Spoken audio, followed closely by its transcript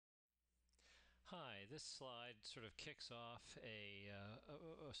Hi, this slide sort of kicks off a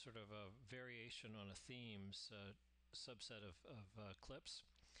sort of a variation on a themes subset of clips.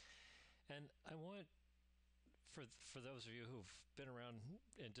 And I want, for those of you who've been around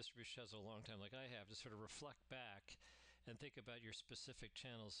in distribution channels a long time like I have, to sort of reflect back and think about your specific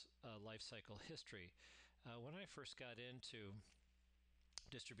channel's life cycle history. When I first got into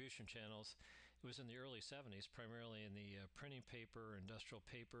distribution channels, it was in the early 70s, primarily in the printing paper, industrial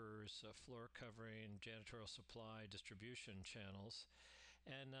papers, floor covering, janitorial supply, distribution channels.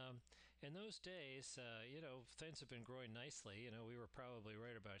 And in those days, things have been growing nicely. We were probably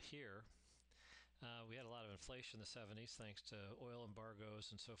right about here. We had a lot of inflation in the 70s thanks to oil embargoes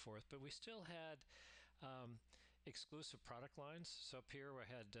and so forth, but we still had exclusive product lines. So up here we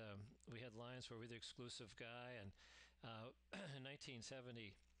had lines where we were the exclusive guy, and in 1973-4,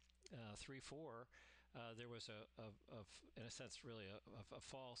 there was in a sense, really a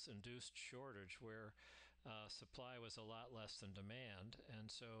false induced shortage where supply was a lot less than demand, and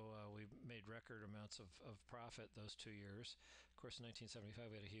so we made record amounts of profit those 2 years. Of course, in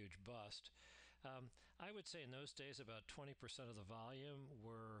 1975, we had a huge bust. I would say in those days, about 20% of the volume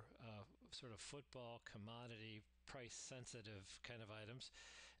were sort of football commodity price sensitive kind of items.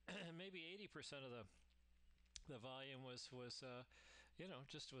 Maybe 80% of the volume was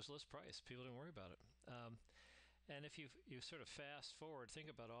just was list price. People didn't worry about it. And if you sort of fast forward, think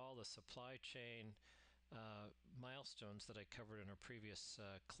about all the supply chain milestones that I covered in a previous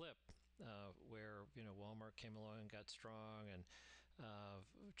clip, where Walmart came along and got strong, and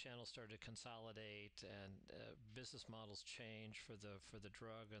channels started to consolidate, and business models change for the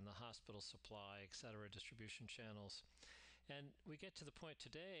drug and the hospital supply, etc., distribution channels. And we get to the point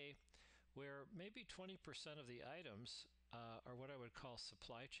today where maybe 20% of the items are what I would call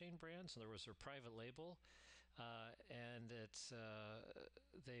supply chain brands. In other words, they're private label, and it's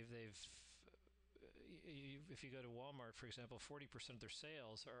if you go to Walmart, for example, 40% of their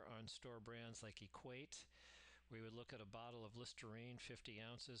sales are on store brands like Equate. We would look at a bottle of Listerine, 50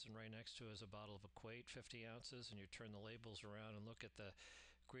 ounces, and right next to it is a bottle of Equate, 50 ounces, and you turn the labels around and look at the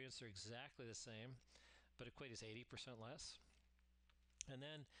ingredients. They're exactly the same, but Equate is 80% less. And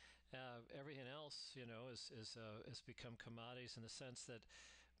then everything else, has become commodities, in the sense that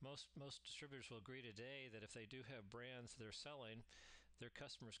most distributors will agree today that if they do have brands they're selling, their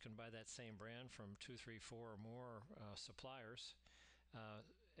customers can buy that same brand from 2, 3, 4 or more suppliers,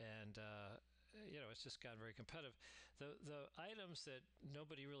 and it's just gotten very competitive. The items that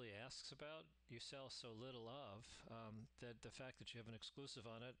nobody really asks about, you sell so little of, that the fact that you have an exclusive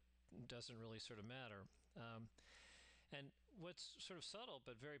on it doesn't really sort of matter. And what's sort of subtle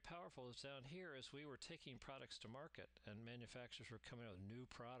but very powerful is down here is we were taking products to market, and manufacturers were coming out with new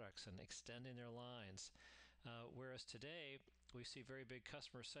products and extending their lines. Whereas today, we see very big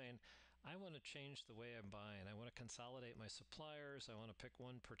customers saying, I want to change the way I'm buying. I want to consolidate my suppliers. I want to pick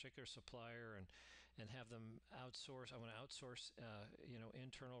one particular supplier and have them outsource. I want to outsource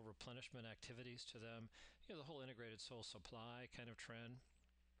internal replenishment activities to them. The whole integrated sole supply kind of trend.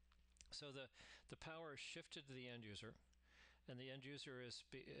 So the power is shifted to the end user, and the end user is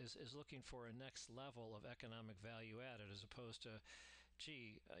looking for a next level of economic value added, as opposed to,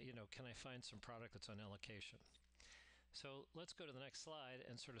 can I find some product that's on allocation? So let's go to the next slide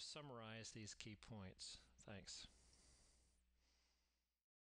and sort of summarize these key points. Thanks.